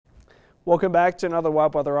Welcome back to another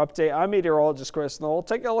web weather update. I'm meteorologist Chris Knoll.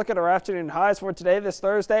 Taking a look at our afternoon highs for today, this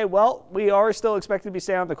Thursday. Well, we are still expected to be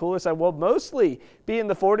staying on the cooler side. We'll mostly be in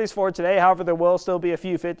the 40s for today. However, there will still be a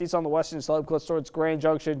few 50s on the western slope, close towards Grand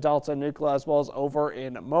Junction, Delta, Nuclear, as well as over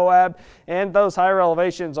in Moab. And those higher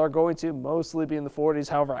elevations are going to mostly be in the 40s.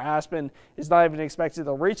 However, Aspen is not even expected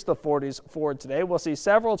to reach the 40s for today. We'll see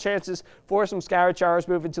several chances for some scattered showers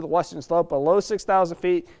moving to the western slope. Below 6,000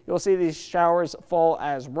 feet, you'll see these showers fall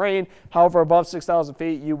as rain. However, above 6,000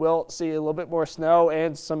 feet, you will see a little bit more snow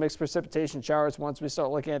and some mixed precipitation showers once we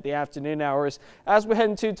start looking at the afternoon hours. As we head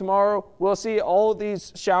into tomorrow, we'll see all of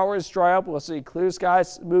these showers dry up. We'll see clear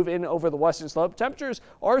skies move in over the western slope. Temperatures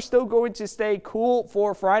are still going to stay cool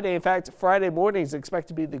for Friday. In fact, Friday morning is expected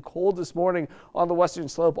to be the coldest morning on the western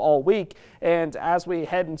slope all week. And as we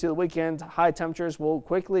head into the weekend, high temperatures will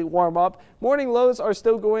quickly warm up. Morning lows are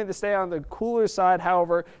still going to stay on the cooler side.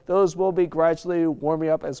 However, those will be gradually warming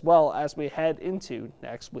up as well as we head into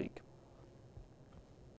next week.